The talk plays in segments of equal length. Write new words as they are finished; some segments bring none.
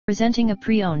Presenting a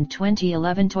pre-owned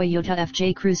 2011 Toyota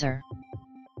FJ Cruiser.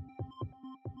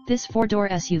 This four-door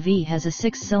SUV has a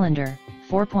 6-cylinder,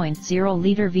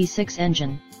 4.0-liter V6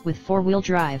 engine, with four-wheel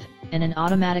drive, and an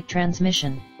automatic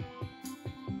transmission.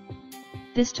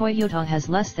 This Toyota has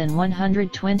less than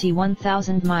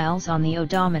 121,000 miles on the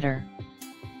odometer.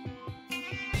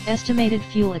 Estimated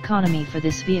fuel economy for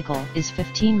this vehicle is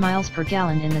 15 miles per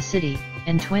gallon in the city,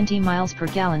 and 20 miles per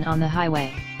gallon on the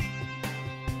highway.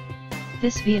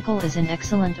 This vehicle is in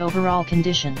excellent overall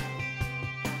condition.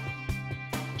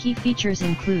 Key features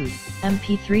include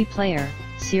MP3 player,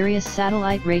 Sirius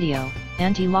satellite radio,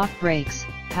 anti-lock brakes,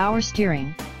 power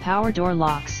steering, power door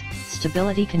locks,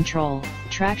 stability control,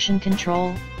 traction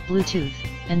control, Bluetooth,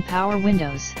 and power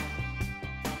windows.